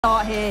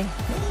Start here.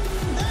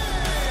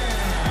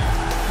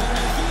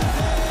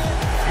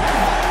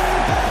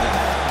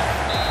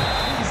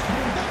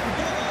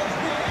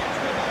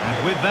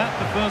 And with that,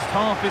 the first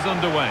half is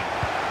underway.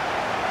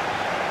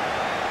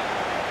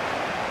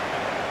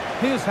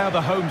 Here's how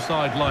the home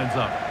side lines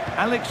up.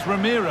 Alex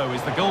Ramiro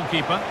is the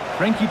goalkeeper.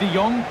 Frenkie de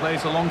Jong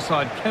plays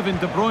alongside Kevin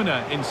De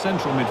Bruyne in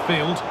central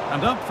midfield.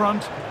 And up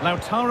front,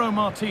 Lautaro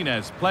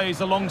Martinez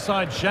plays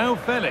alongside João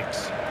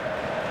Felix.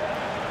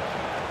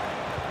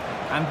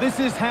 And this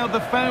is how the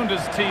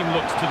Founders team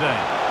looks today.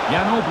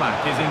 Jan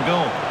Oblak is in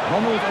goal.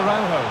 Ronald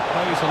Araujo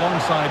plays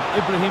alongside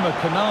Ibrahima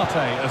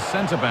Konate as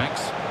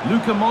centre-backs.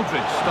 Luka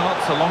Modric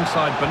starts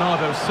alongside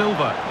Bernardo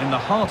Silva in the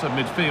heart of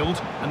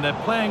midfield, and they're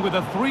playing with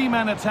a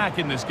three-man attack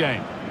in this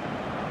game.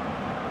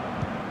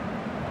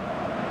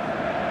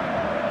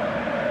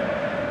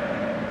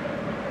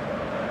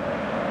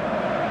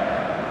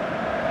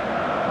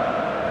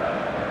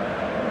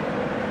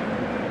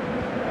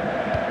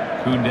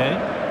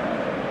 Koundé.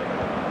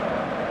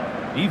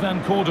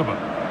 Ivan Cordoba.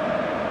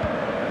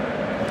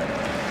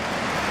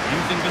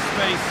 Using the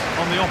space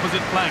on the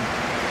opposite flank.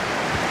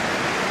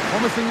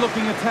 Promising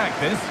looking attack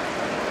this.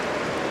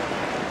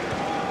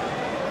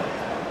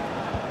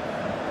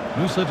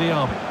 Moussa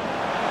Diaby.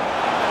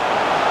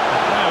 The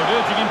crowd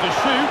urging him to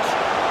shoot.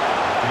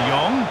 De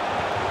Jong.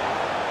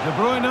 De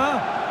Bruyne.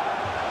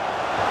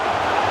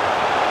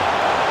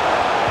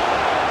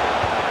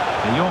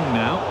 De Jong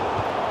now.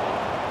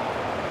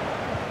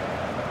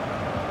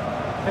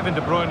 Kevin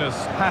De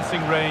Bruyne's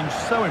passing range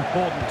so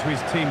important to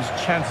his team's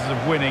chances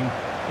of winning.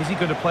 Is he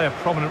going to play a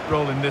prominent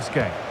role in this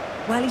game?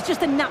 Well, he's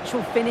just a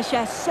natural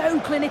finisher, so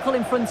clinical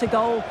in front of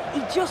goal.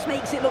 He just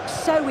makes it look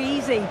so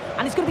easy,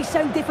 and it's going to be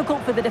so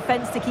difficult for the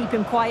defence to keep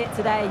him quiet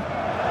today.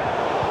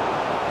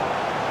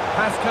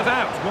 Pass cut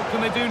out. What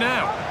can they do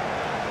now?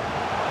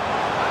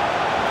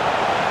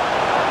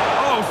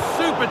 Oh,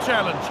 super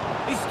challenge.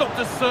 He stopped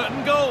a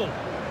certain goal.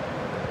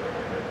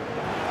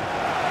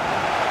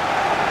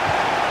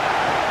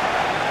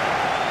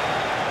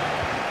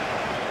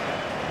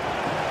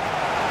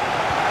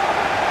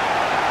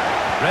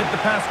 Read the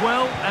pass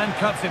well and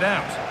cuts it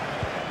out.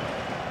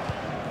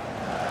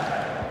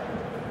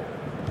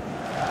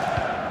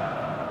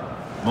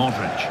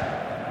 Modric.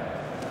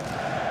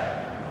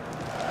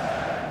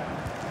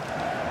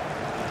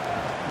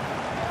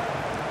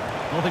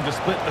 Nothing to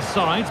split the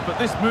sides, but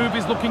this move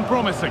is looking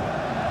promising.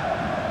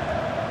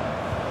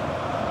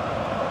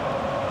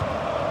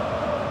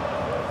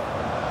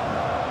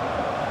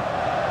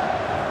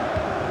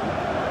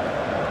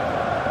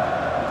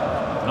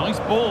 Nice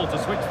ball to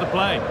switch the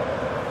play.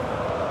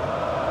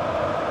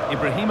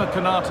 Ibrahima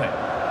Konate.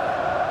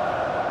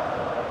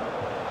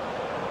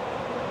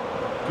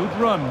 Good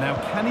run. Now,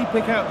 can he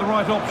pick out the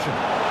right option?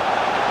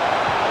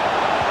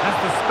 Has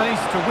the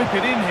space to whip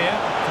it in here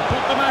to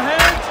put them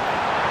ahead.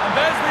 And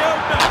there's the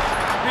opener.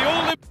 The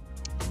all.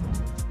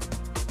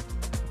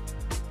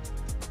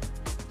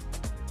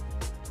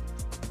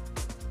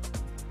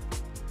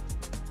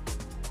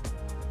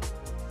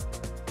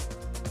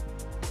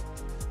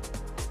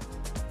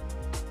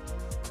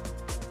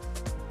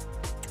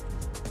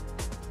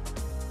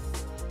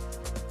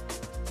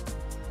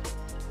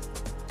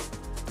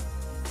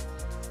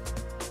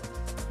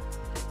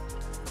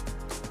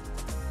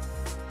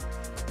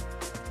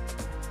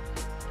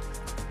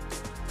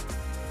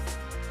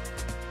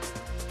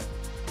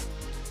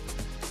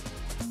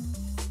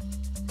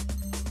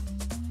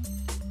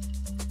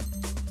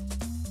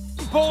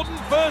 Important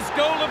first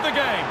goal of the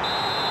game.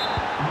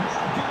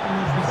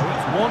 So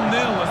it's 1-0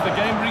 as the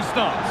game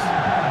restarts.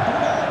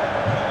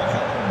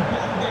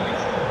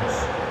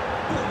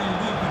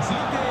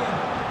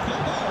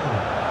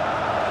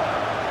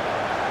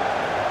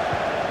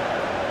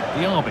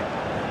 Diaby.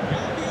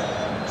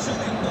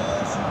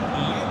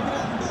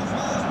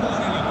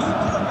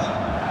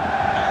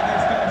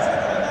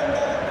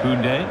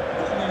 Koundé.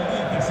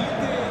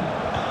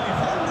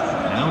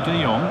 Now De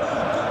Jong.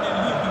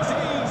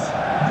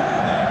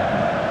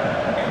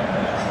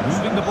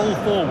 Moving the ball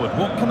forward.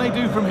 What can they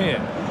do from here?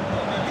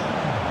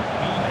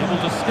 Able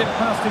to skip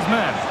past his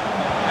man.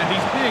 And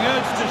he's being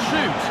urged to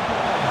shoot.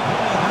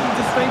 Having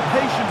to stay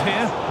patient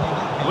here.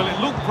 Well, it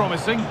looked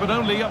promising, but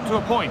only up to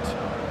a point.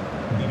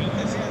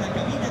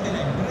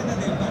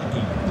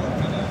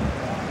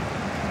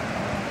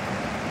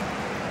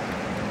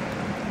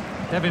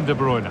 Kevin De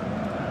Bruyne.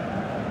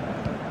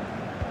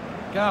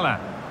 Gala.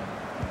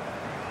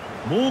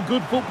 More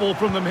good football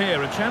from them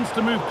here. A chance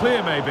to move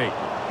clear, maybe.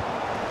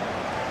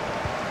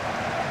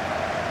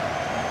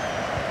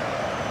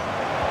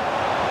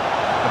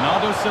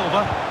 Bernardo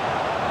Silva.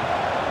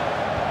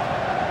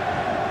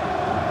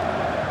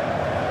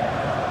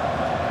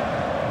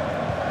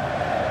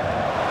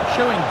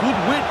 Showing good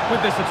wit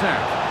with this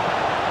attack.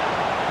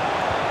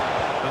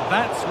 But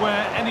that's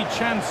where any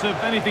chance of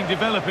anything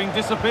developing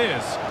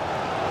disappears.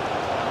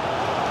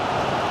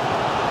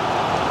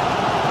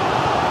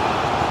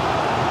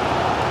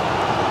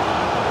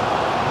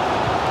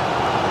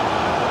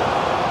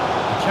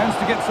 A chance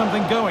to get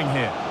something going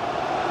here.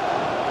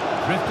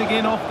 Drifting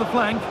in off the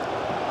flank.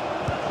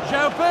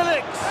 João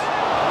Felix!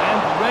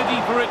 And ready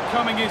for it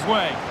coming his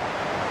way.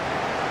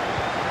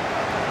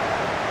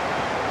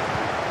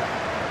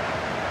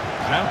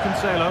 João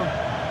Cancelo.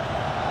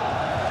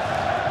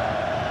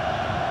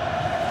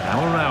 Now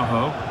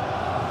Araujo.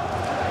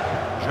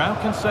 João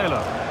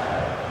Cancelo.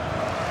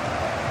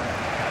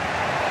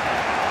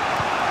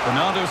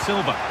 Bernardo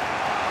Silva.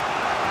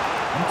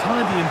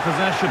 Entirely in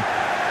possession.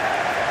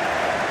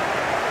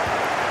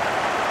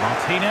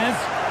 Martinez.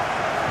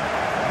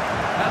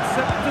 That's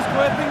set to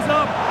square things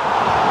up.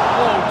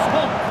 Oh,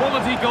 top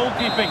quality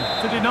goalkeeping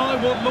to deny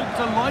what looked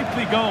a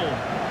likely goal.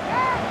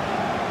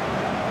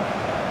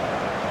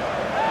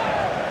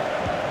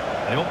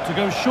 They opt to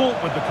go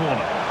short with the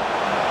corner.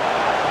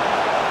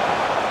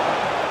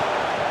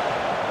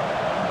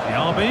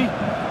 Diaby.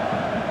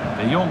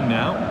 De Jong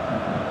now.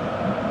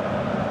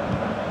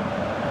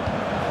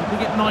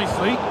 Keeping it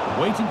nicely,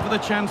 waiting for the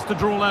chance to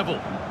draw level.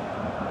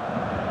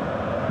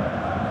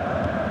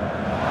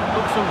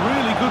 Looks a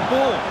really good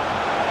ball.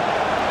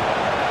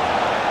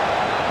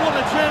 What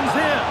a chance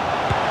here.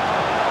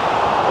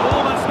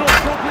 Oh, that's not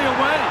properly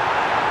away.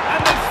 And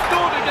they've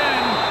scored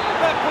again.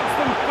 That puts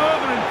them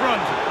further in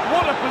front.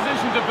 What a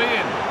position to be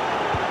in.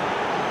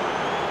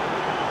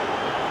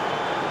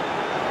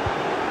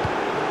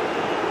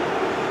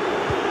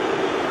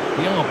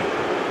 Diaby.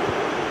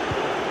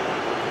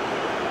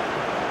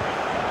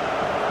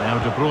 Now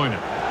De Bruyne.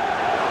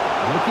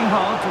 Looking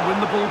hard to win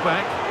the ball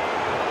back.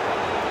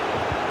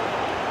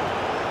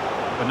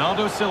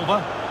 Bernardo Silva.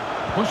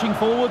 Pushing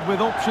forward with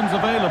options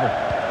available.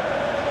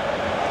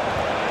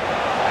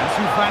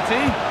 Ansu Fati.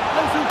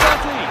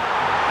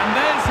 And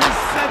there's his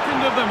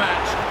second of the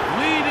match,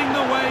 leading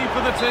the way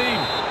for the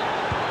team.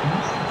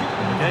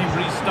 The game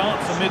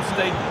restarts amidst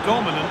a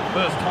dominant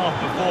first half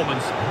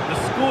performance. The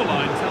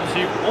scoreline tells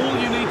you all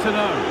you need to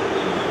know.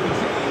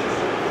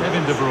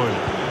 Kevin De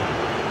Bruyne.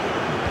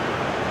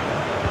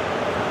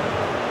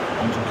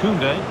 On to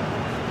Koundé.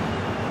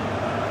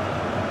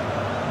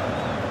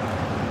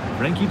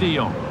 Frenkie de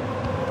Jong.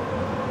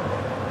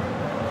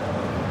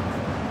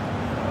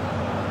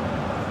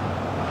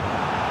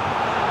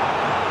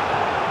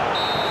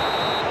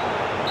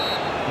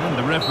 And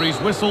the referee's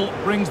whistle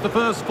brings the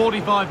first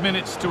 45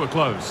 minutes to a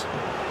close.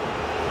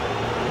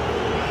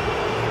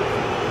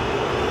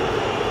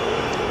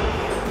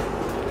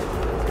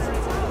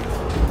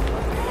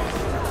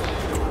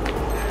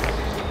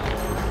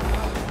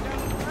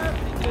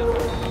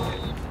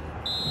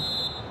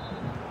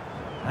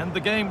 And the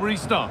game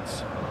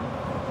restarts.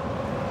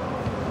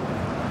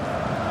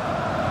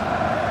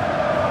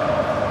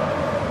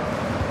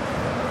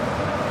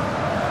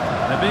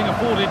 They're being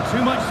afforded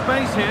too much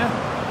space here.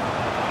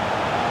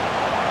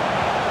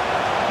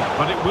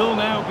 But it will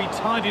now be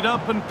tidied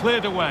up and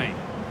cleared away.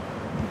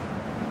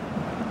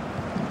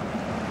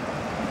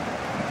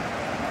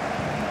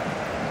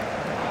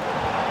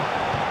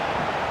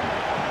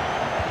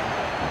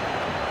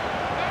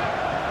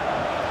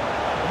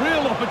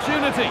 Real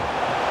opportunity.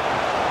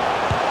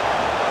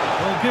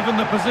 Well, given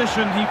the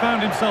position he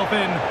found himself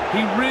in,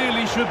 he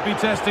really should be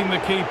testing the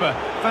keeper.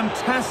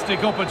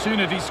 Fantastic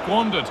opportunity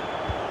squandered.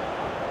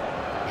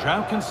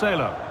 João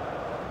Cancelo.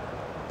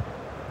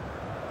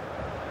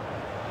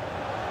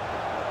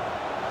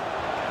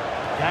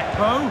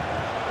 Gakpo.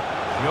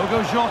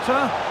 Diogo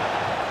Jota.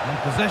 And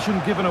possession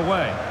given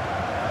away.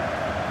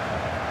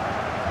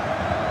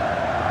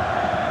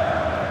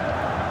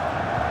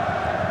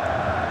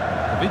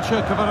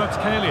 Ivica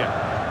Kvaratskhelia.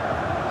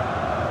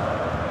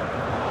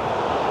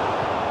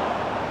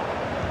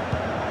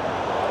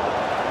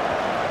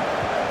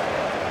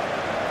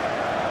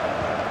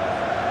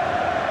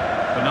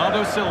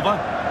 Bernardo Silva.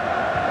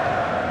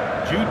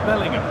 Jude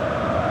Bellingham.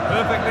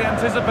 Perfectly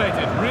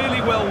anticipated,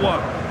 really well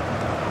won.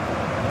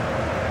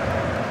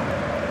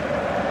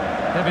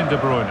 Kevin De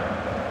Bruyne.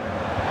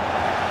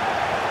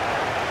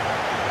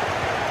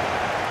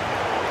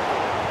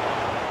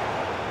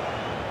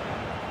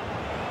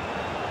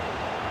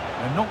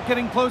 They're not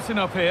getting close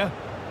enough here.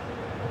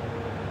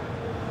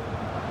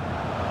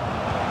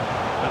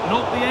 But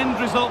not the end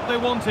result they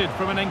wanted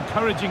from an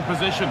encouraging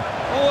position.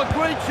 Oh, a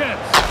great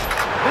chance.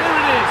 There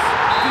it is.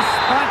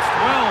 Dispatched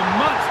well,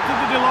 much to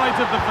the delight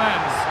of the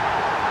fans.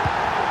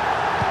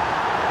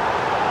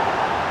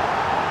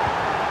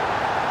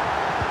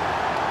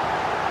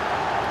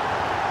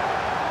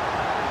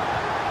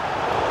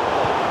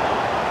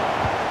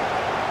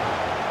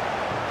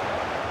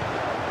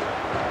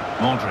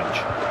 Modric.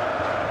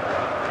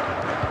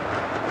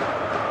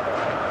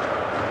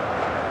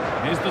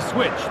 Here's the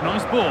switch,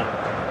 nice ball.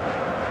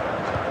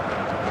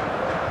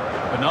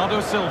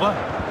 Bernardo Silva.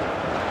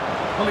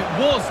 Well, it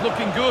was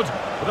looking good,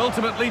 but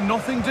ultimately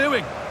nothing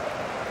doing.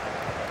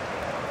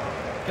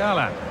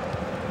 Galán.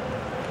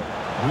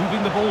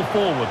 Moving the ball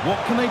forward,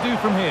 what can they do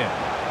from here?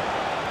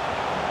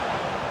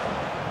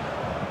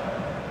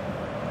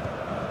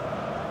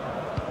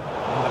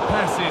 And the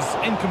pass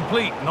is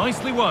incomplete,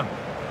 nicely won.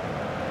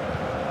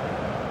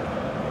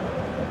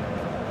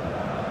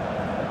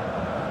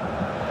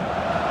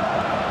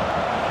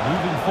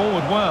 Moving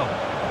forward well.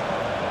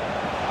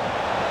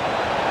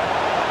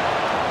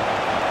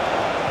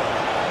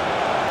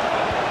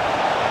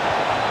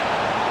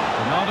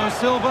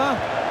 Silva.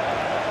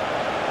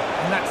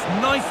 And that's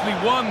nicely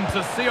won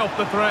to see off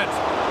the threat.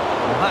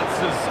 Well, that's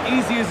as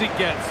easy as it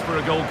gets for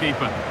a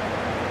goalkeeper.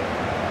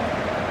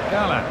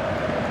 Gala.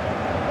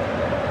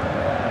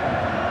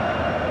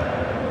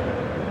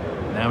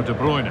 Now De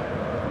Bruyne.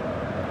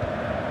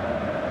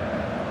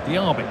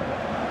 Diaby.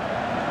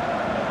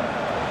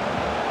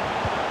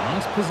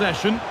 Nice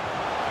possession.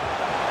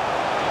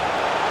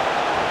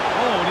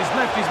 Oh, and he's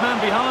left his man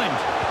behind.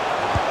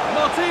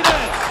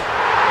 Martinez!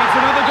 It's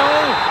another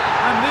goal,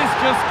 and this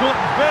just got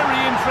very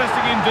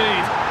interesting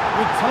indeed,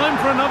 with time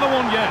for another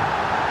one yet.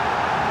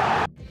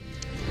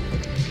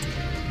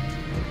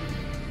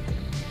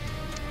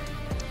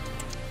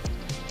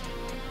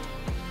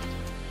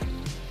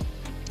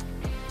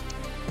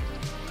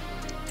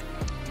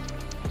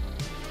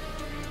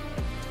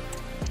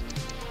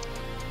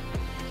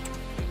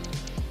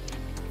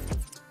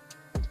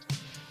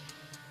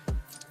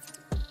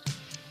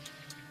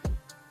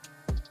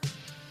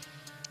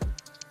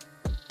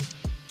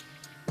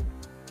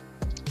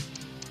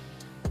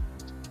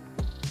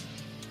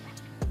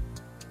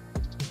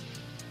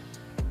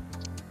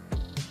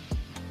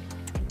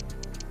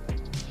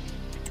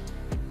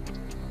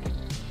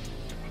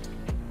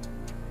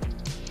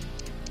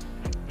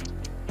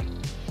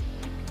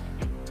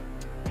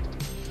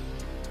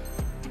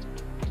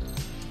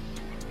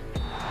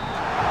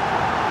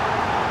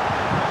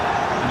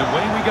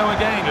 Away we go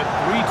again at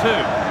 3-2.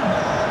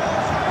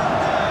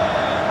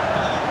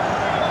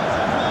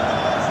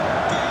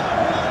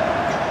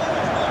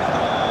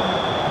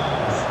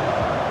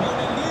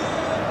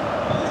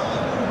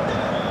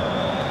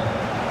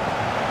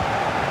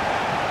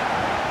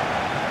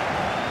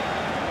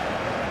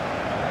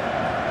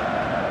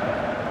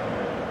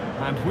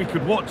 And we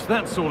could watch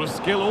that sort of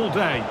skill all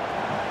day.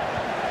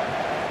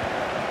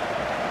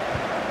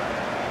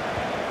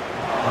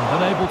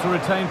 And unable to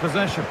retain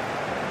possession.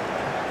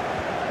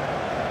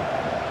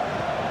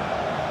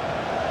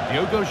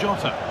 Diogo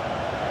Jota.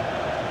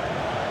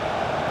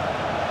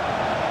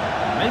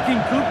 Making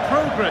good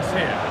progress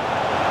here.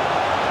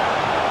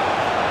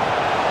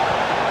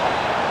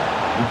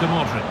 Luka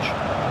Modric.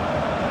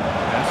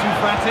 Ansu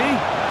Fati.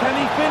 Can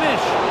he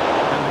finish?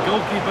 And the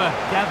goalkeeper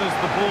gathers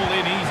the ball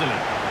in easily.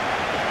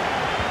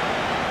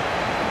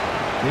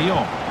 De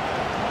Jong.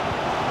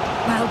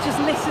 Well,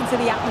 just listen to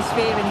the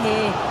atmosphere in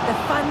here. The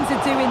fans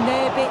are doing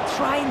their bit,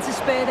 trying to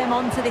spur them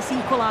on to this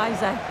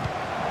equaliser.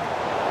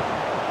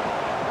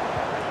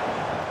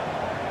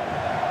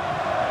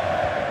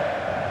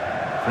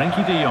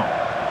 Frenkie de Jong.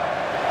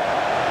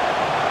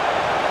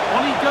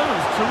 On he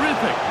goes,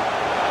 terrific.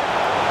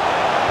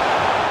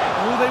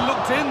 Oh, they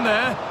looked in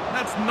there.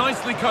 That's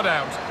nicely cut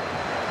out.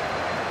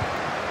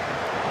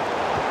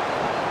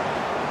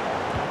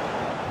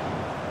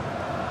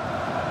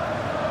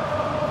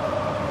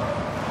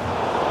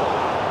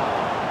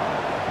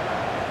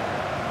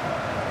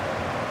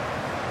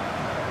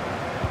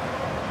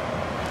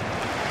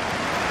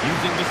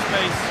 Using the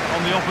space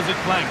on the opposite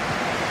flank.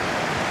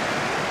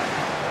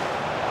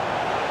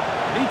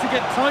 Need to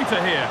get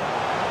tighter here.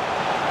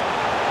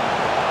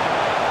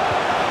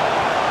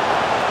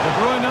 De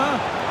Bruyne.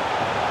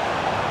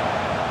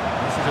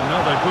 This is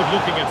another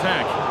good-looking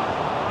attack.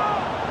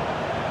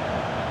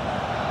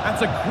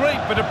 That's a great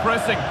bit of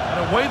pressing,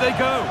 and away they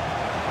go.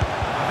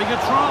 Having a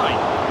try.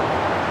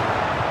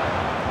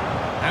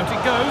 Out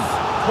it goes.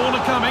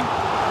 Corner coming.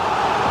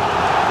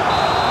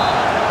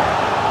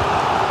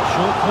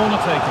 Short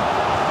corner taken.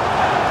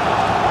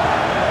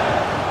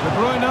 De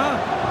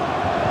Bruyne.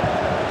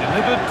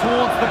 Delivered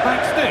towards the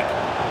back stick.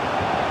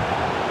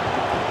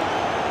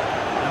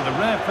 And the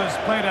ref has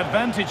played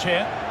advantage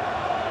here.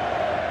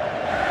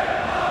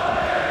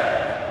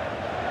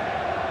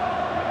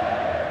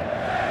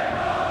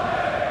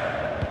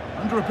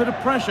 Under a bit of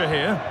pressure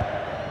here.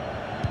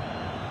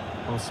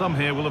 Well, some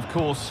here will, of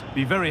course,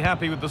 be very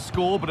happy with the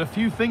score, but a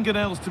few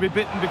fingernails to be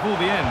bitten before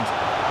the end.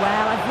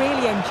 Well, I've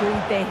really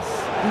enjoyed this.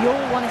 We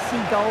all want to see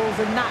goals,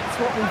 and that's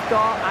what we've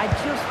got. I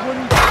just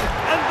wonder...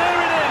 And there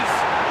it is!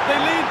 They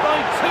lead by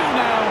 2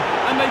 now,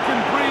 and they can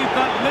breathe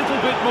that little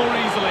bit more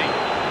easily.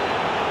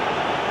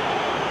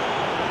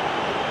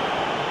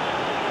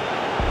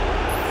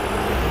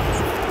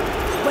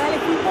 Well,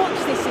 if we watch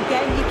this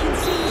again, you can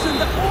see he's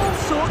under all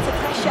sorts of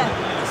pressure.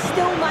 He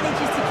still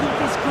manages to keep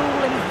his cool,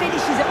 and he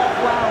finishes it off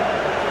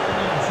well.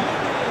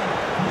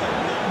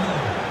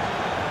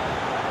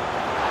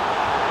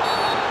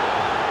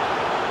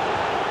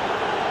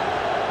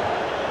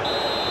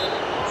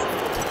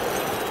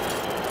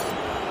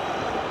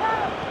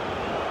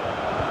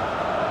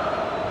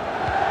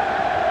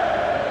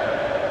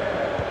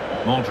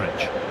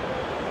 Modric.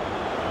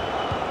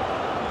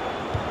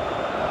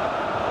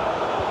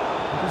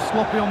 A little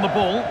sloppy on the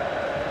ball.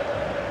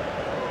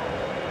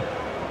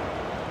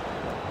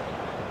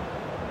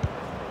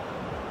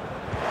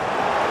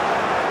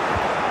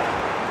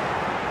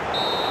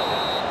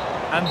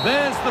 And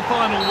there's the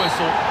final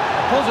whistle.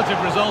 A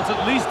positive result,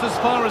 at least as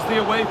far as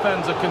the away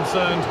fans are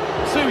concerned.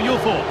 Sue, your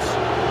thoughts?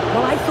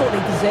 Well, I thought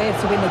they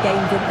deserved to win the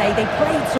game, didn't they? They played